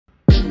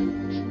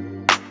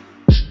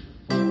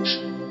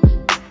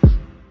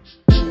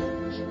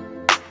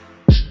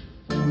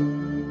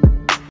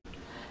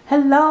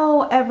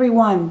Hello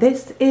everyone,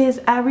 this is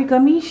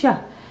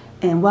Arickamisha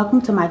and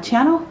welcome to my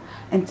channel.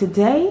 And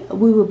today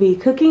we will be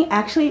cooking,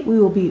 actually we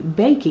will be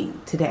baking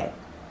today.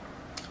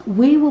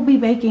 We will be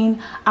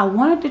baking. I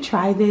wanted to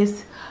try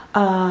this,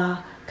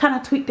 kind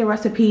of tweak the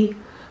recipe,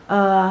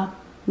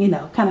 you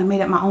know, kind of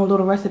made up my own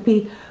little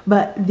recipe.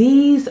 But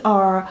these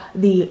are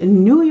the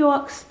New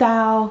York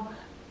style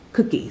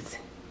cookies.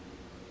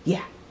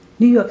 Yeah,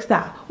 New York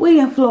style. We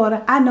in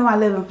Florida. I know I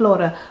live in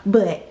Florida,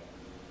 but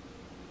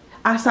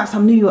I saw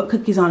some New York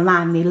cookies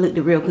online and they looked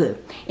real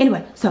good.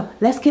 Anyway, so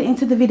let's get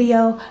into the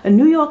video. A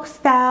New York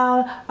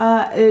style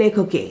le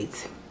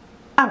cookies.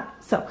 Alright,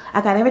 so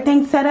I got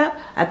everything set up.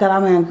 I got all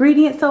my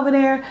ingredients over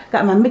there.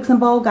 Got my mixing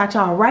bowl. Got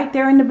y'all right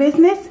there in the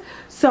business.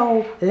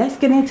 So let's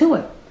get into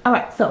it.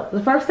 Alright, so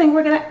the first thing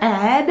we're going to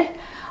add,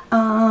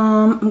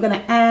 I'm going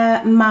to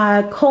add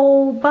my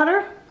cold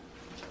butter.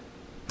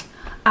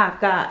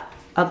 I've got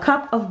a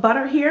cup of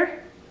butter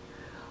here,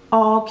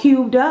 all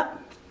cubed up.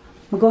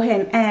 I'm going to go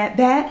ahead and add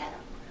that.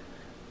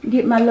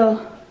 Get my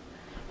little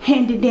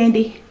handy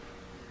dandy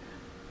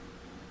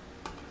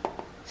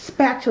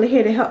spatula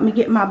here to help me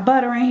get my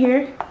butter in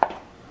here.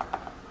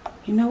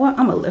 You know what?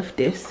 I'm going to lift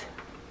this.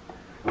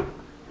 I'm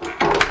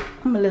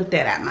going to lift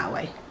that out of my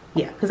way.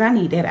 Yeah, because I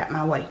need that out of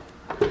my way.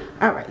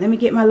 Alright, let me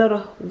get my little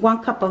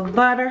 1 cup of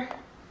butter.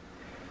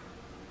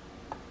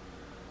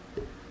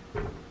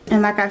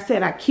 And like I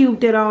said, I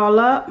cubed it all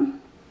up.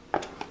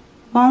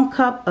 1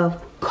 cup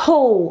of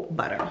cold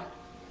butter.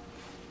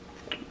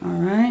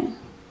 Alright.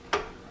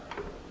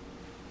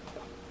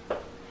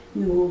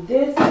 Move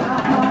this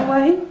out my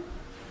way.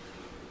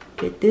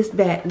 Get this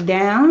back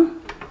down.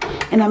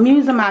 And I'm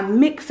using my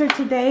mixer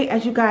today.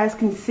 As you guys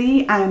can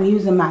see, I am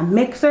using my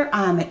mixer.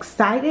 I'm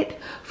excited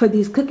for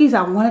these cookies.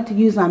 I wanted to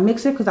use my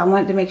mixer because I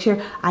wanted to make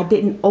sure I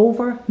didn't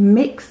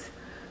overmix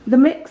the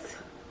mix.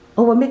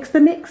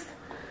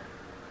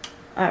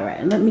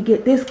 Alright, let me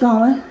get this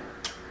going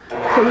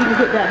so we can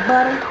get that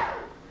butter.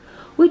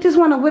 We just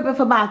want to whip it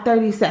for about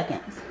 30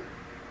 seconds.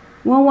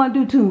 We don't want to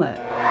do too much.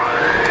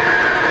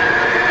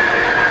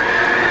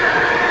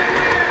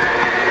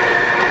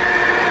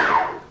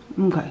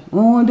 Okay, we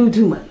don't want to do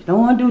too much. Don't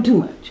want to do too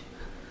much.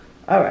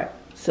 Alright,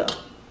 so.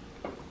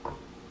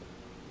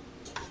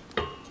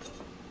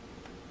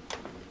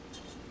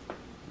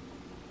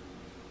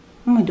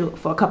 I'm going to do it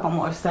for a couple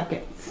more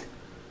seconds.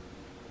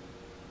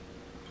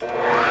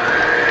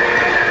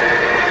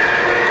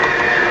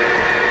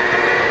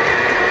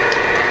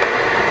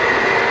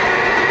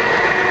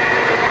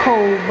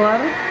 Cold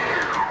butter.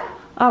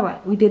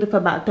 Alright, we did it for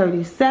about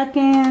 30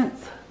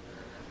 seconds.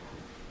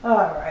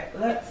 Alright,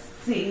 let's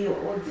see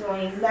what we're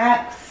doing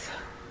next.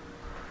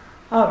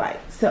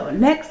 Alright, so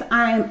next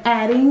I am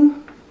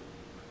adding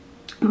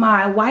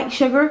my white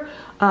sugar.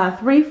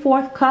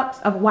 3/4 cups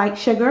of white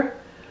sugar.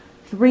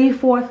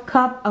 3/4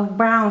 cup of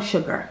brown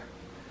sugar.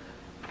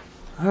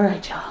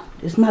 Alright y'all,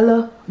 this is my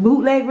little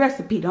bootleg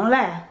recipe, don't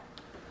laugh.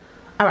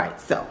 Alright,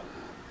 so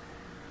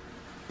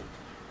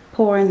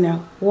pour in the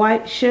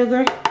white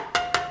sugar.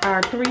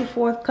 Our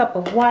 3/4 cup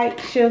of white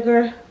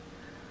sugar,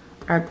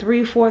 our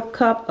 3/4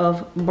 cup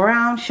of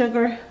brown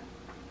sugar,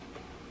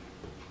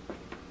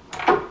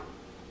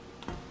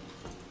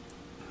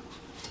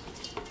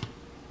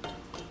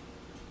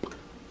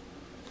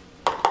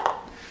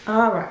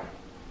 all right,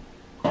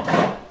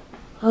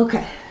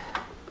 okay,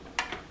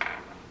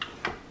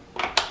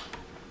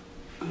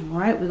 all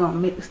right, we're gonna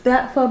mix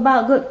that for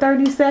about a good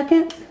 30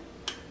 seconds.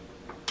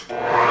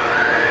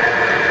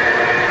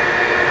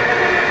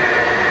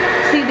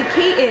 See, the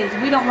key is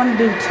we don't want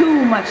to do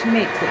too much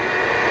mixing.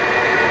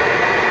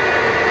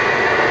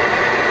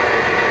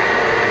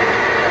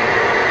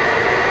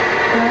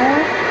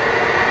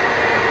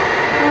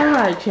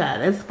 Alright,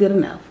 child, that's good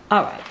enough.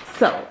 Alright,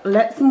 so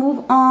let's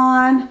move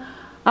on.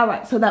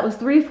 Alright, so that was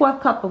 3/4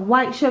 cup of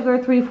white sugar,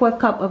 3/4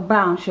 cup of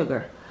brown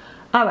sugar.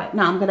 Alright,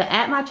 now I'm going to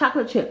add my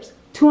chocolate chips.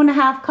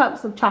 2.5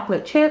 cups of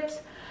chocolate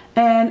chips.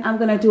 And I'm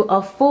going to do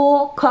a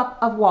full cup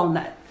of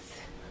walnuts.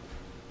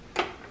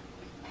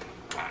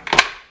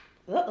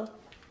 Uh-oh.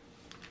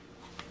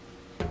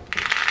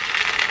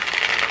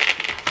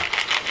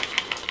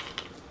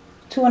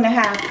 Two and a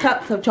half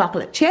cups of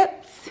chocolate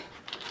chips.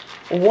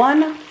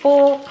 1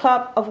 full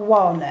cup of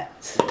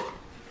walnuts.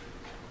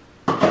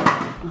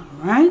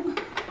 Alright.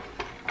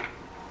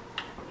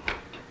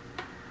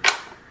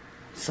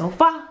 So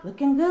far,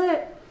 looking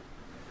good.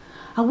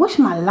 I wish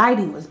my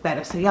lighting was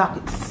better so y'all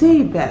could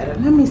see better.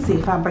 Let me see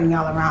if I bring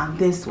y'all around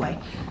this way.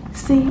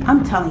 See,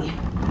 I'm telling you.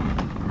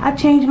 I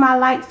changed my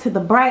lights to the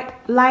bright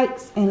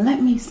lights and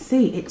let me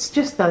see. It's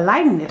just the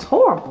lighting that's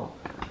horrible.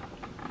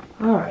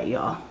 Alright,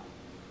 y'all.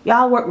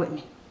 Y'all work with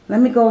me.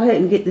 Let me go ahead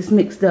and get this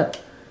mixed up.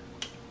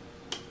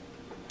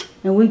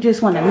 And we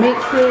just want to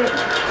mix it.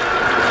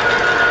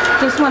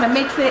 Just want to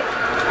mix it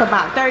for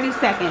about 30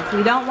 seconds.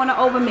 We don't want to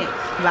overmix.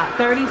 About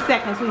 30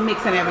 seconds we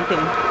mixing everything.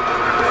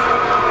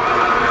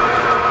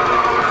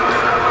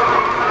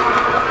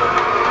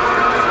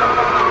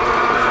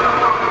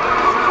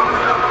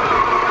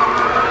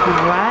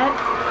 Alright.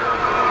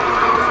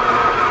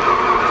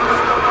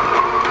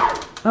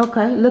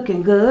 Okay,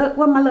 looking good.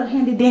 Where my little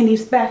handy dandy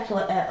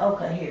spatula at?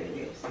 Okay, here it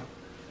is.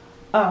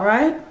 All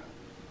right.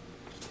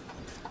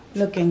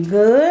 Looking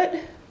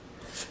good.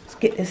 Let's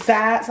get the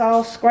sides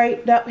all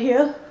scraped up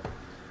here.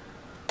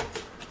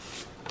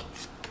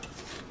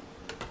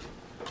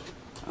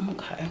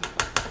 Okay.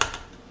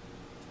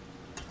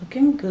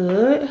 Looking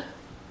good.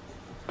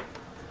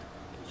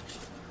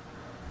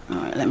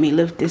 Alright, let me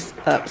lift this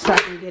up so I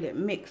can get it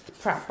mixed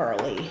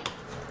properly.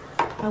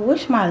 I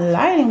wish my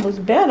lighting was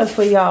better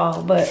for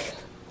y'all, but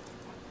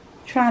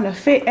trying to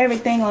fit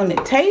everything on the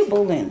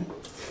table and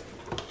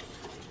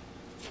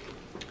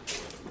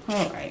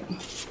alright.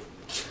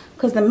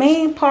 Because the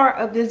main part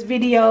of this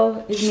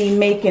video is me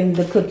making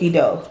the cookie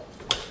dough.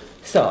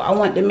 So I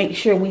want to make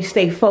sure we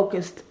stay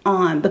focused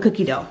on the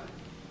cookie dough.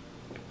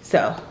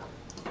 So,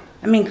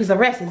 I mean, because the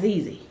rest is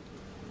easy.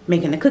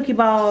 Making the cookie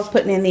balls,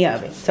 putting in the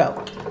oven.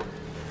 So,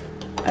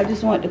 I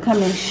just want to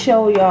come and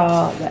show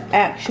y'all the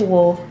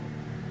actual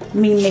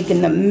me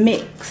making the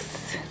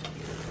mix.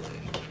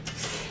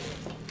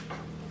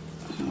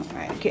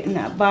 Alright, getting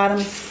that bottom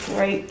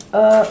straight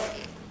up.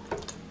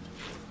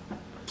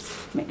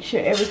 Make sure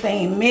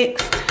everything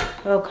mixed.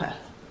 Okay.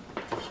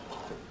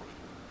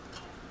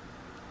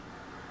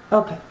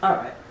 Okay,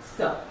 alright.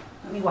 So,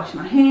 let me wash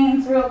my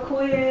hands real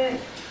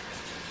quick.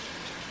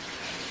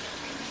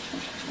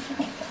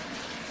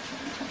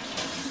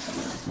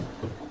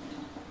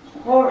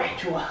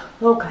 Alright, y'all.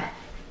 Okay.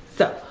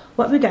 So,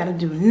 what we gotta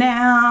do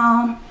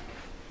now.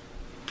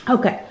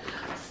 Okay.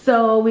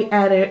 So, we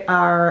added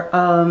our,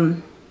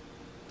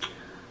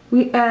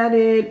 we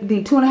added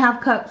the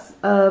 2.5 cups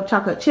of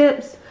chocolate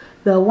chips,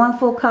 the 1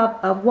 full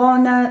cup of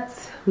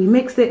walnuts. We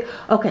mixed it.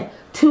 Okay.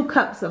 2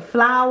 cups of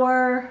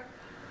flour,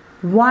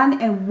 1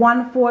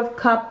 1/4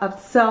 cup of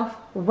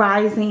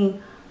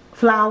self-rising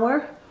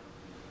flour,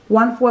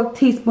 1/4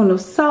 teaspoon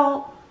of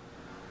salt,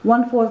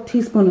 1/4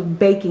 teaspoon of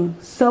baking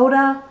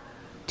soda,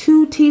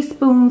 2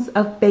 teaspoons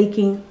of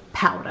baking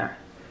powder.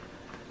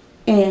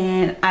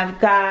 And I've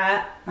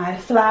got my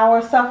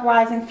flour,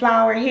 self-rising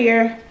flour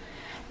here.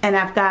 And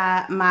I've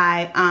got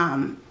my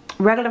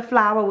regular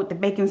flour with the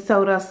baking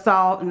soda,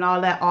 salt, and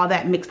all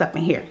that mixed up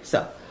in here.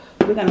 So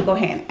we're gonna go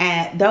ahead and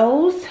add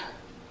those.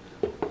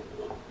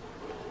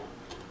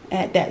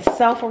 Add that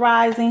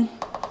self-rising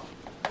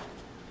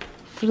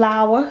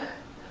flour.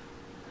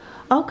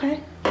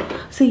 Okay.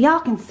 So y'all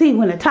can see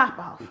when the top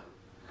off.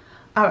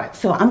 Alright,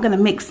 so I'm going to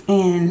mix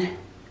in.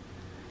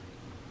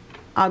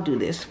 I'll do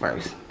this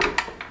first.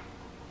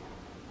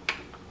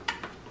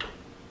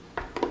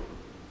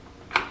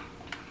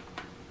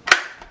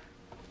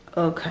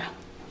 Okay.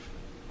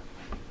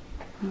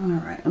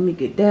 Alright, let me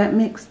get that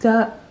mixed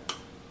up.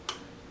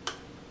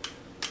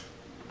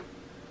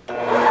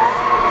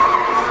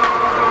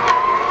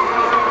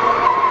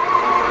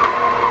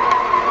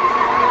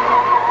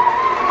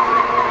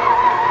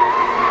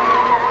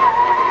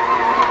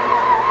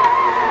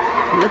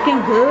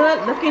 Looking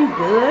good, looking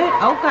good.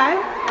 Okay.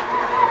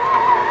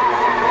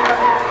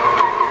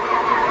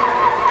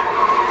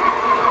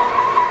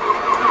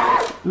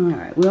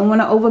 Alright, we don't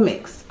want to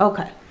overmix.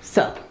 Okay,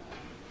 so.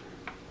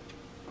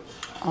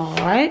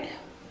 Alright.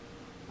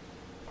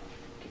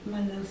 Get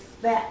my little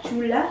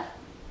spatula.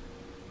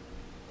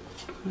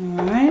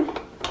 Alright.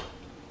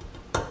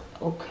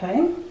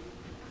 Okay.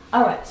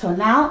 Alright, so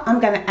now I'm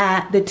going to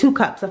add the 2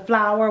 cups of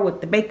flour with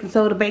the baking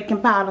soda,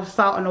 baking powder,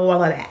 salt, and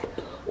all of that.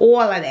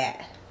 All of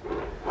that.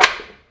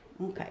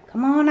 Okay,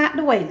 come on out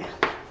the way now.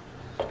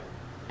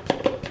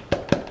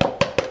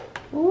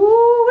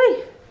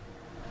 Ooh-wee.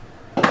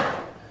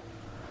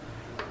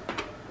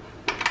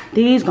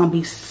 These gonna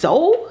be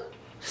so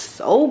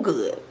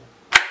good.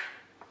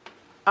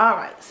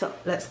 Alright, so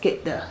let's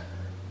get the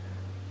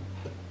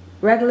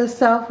regular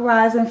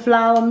self-rising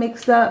flour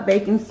mixed up,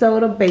 baking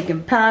soda,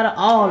 baking powder,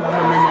 all of them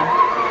in there.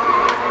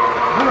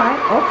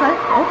 Alright, okay.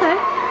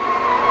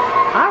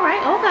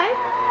 Alright, okay.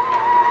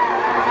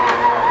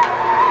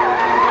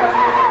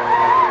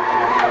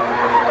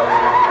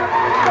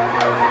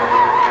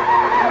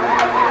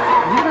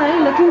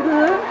 Looking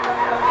good.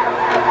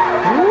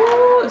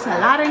 Ooh, it's a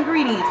lot of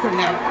ingredients in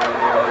there.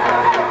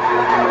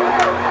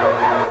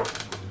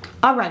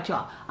 Alright,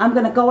 y'all. I'm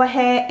going to go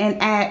ahead and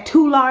add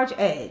 2 large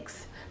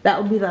eggs. That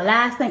will be the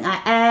last thing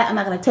I add. I'm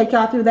not going to take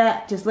y'all through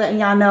that. Just letting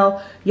y'all know.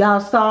 Y'all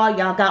saw,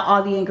 y'all got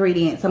all the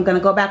ingredients. I'm going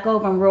to go back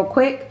over them real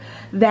quick.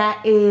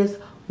 That is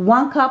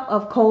 1 cup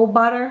of cold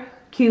butter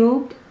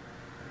cubed.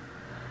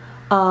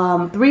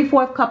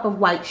 3/4 cup of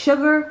white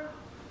sugar.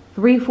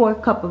 3/4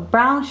 cup of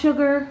brown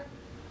sugar.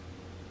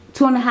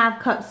 2.5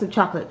 cups of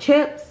chocolate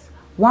chips,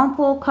 1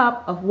 full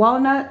cup of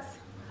walnuts,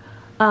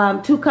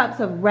 2 cups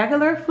of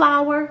regular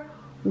flour,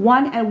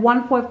 1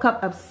 1/4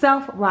 cup of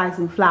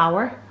self-rising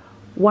flour,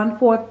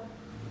 1/4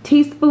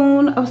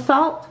 teaspoon of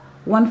salt,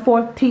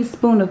 1/4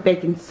 teaspoon of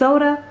baking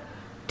soda,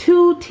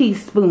 2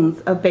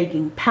 teaspoons of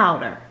baking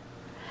powder.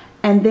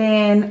 And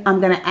then I'm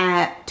going to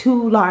add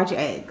 2 large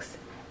eggs.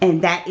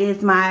 And that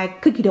is my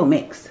cookie dough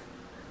mix.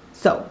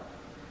 So,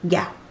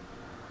 yeah.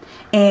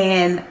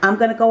 And I'm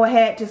going to go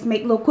ahead just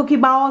make little cookie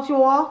balls,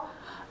 y'all.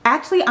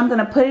 Actually, I'm going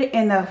to put it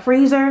in the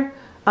freezer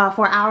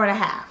for an hour and a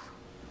half.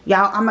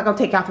 Y'all, I'm not going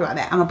to take y'all through all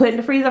that. I'm going to put it in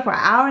the freezer for an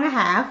hour and a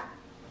half.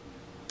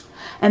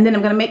 And then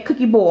I'm going to make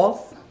cookie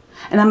balls.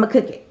 And I'm going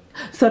to cook it.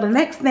 So the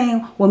next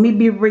thing will me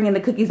be bringing the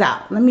cookies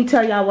out. Let me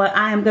tell y'all what,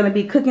 I am going to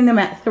be cooking them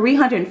at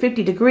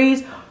 350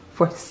 degrees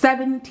for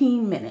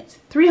 17 minutes.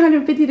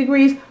 350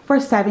 degrees for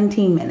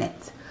 17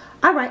 minutes.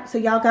 Alright, so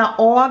y'all got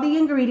all the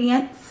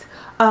ingredients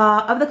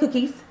of the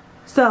cookies.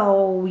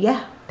 So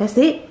yeah, that's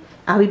it.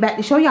 I'll be back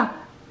to show y'all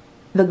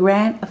the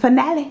grand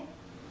finale.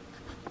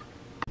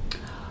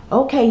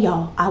 Okay,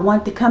 y'all, I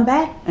wanted to come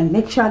back and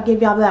make sure I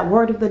give y'all that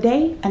word of the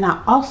day. And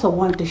I also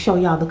wanted to show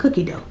y'all the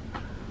cookie dough.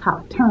 How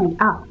it turned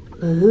out.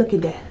 Look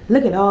at that.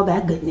 Look at all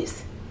that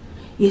goodness.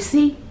 You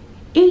see,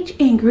 each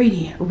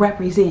ingredient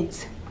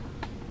represents.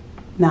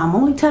 Now, I'm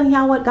only telling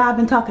y'all what God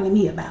been talking to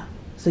me about.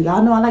 So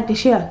y'all know I like to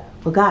share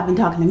what God been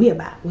talking to me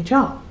about with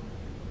y'all.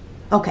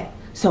 Okay,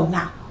 so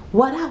now,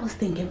 what I was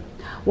thinking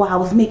while I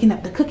was making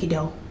up the cookie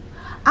dough,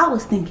 I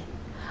was thinking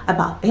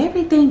about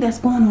everything that's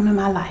going on in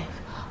my life.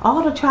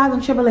 All the trials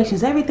and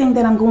tribulations, everything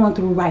that I'm going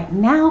through right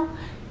now,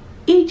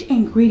 each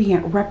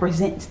ingredient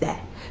represents that.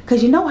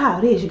 Because you know how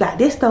it is. You got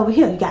this over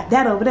here, you got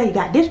that over there, you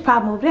got this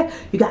problem over there,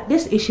 you got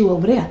this issue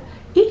over there.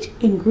 Each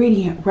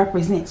ingredient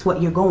represents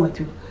what you're going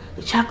through.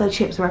 The chocolate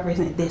chips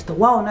represent this, the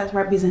walnuts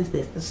represents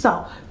this, the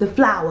salt, the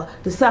flour,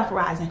 the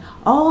self-rising.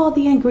 All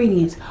the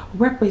ingredients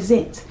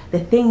represents the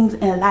things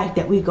in life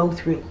that we go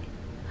through.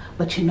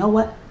 But you know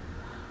what?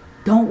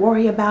 Don't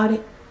worry about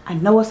it. I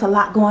know it's a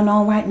lot going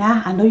on right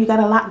now. I know you got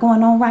a lot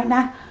going on right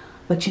now.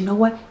 But you know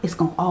what? It's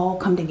going to all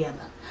come together.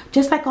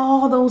 Just like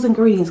all those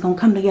ingredients going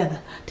to come together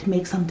to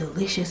make some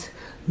delicious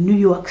New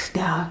York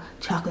style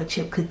chocolate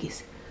chip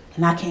cookies.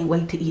 And I can't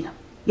wait to eat them.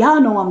 Y'all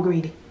know I'm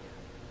greedy.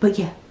 But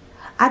yeah,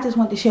 I just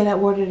want to share that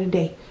word of the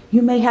day.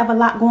 You may have a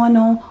lot going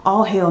on.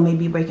 All hell may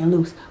be breaking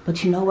loose.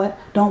 But you know what?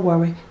 Don't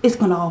worry. It's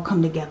going to all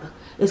come together.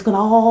 It's going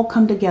to all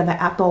come together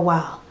after a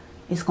while.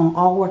 It's going to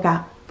all work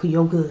out for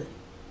your good.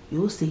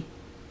 You'll see.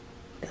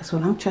 That's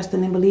what I'm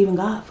trusting and believing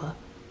God for.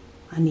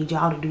 I need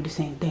y'all to do the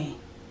same thing.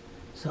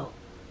 So,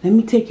 let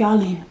me take y'all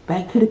in.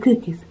 Back to the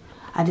cookies.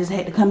 I just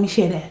had to come and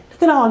share that.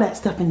 Look at all that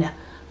stuff in there.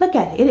 Look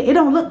at it. It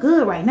don't look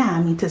good right now.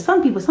 I mean, to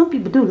some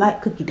people do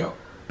like cookie dough.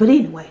 But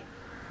anyway,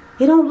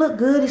 it don't look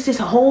good. It's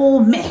just a whole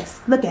mess.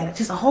 Look at it.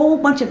 Just a whole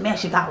bunch of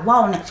mess. You got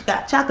walnuts. You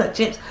got chocolate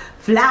chips,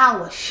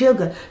 flour,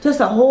 sugar.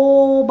 Just a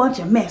whole bunch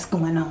of mess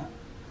going on.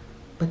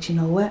 But you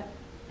know what?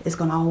 It's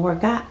going to all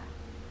work out.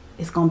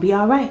 It's going to be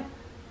all right.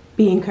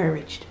 Be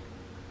encouraged.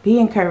 Be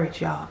encouraged,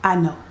 y'all. I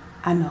know.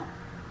 I know.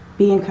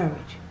 Be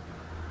encouraged.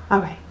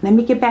 Alright, let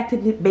me get back to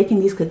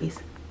baking these cookies.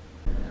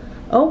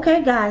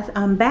 Okay, guys,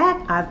 I'm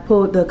back. I've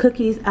pulled the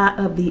cookies out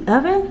of the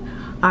oven.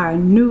 Our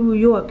New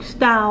York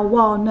style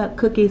walnut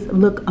cookies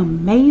look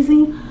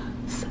amazing.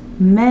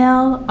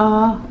 Smell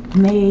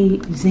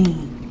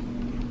amazing.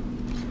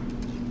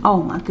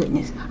 Oh my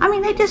goodness. I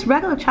mean, they're just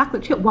regular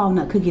chocolate chip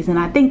walnut cookies. And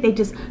I think they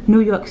just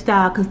New York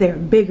style because they're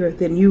bigger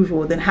than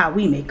usual than how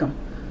we make them.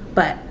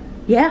 But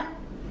yeah,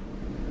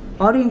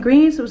 all the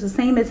ingredients was the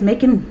same as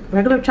making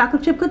regular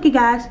chocolate chip cookie,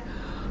 guys.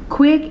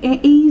 Quick and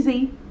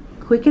easy.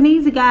 Quick and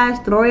easy, guys.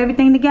 Throw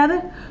everything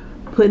together.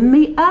 Put in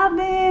the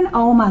oven.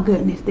 Oh my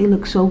goodness. They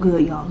look so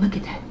good, y'all. Look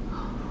at that.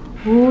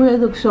 Oh, they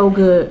look so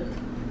good.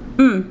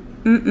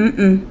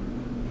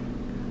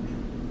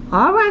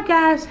 Alright,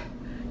 guys.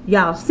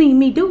 Y'all seen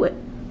me do it.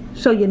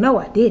 So you know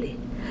I did it.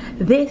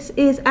 This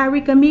is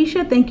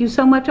Arickamisha. Thank you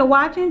so much for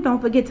watching.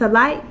 Don't forget to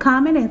like,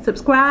 comment, and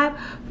subscribe.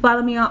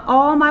 Follow me on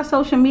all my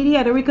social media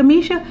at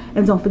Arickamisha.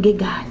 And don't forget,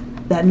 guys,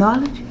 that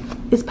knowledge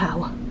is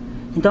power.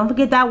 And don't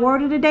forget that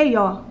word of the day,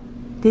 y'all.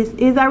 This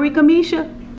is Arickamisha.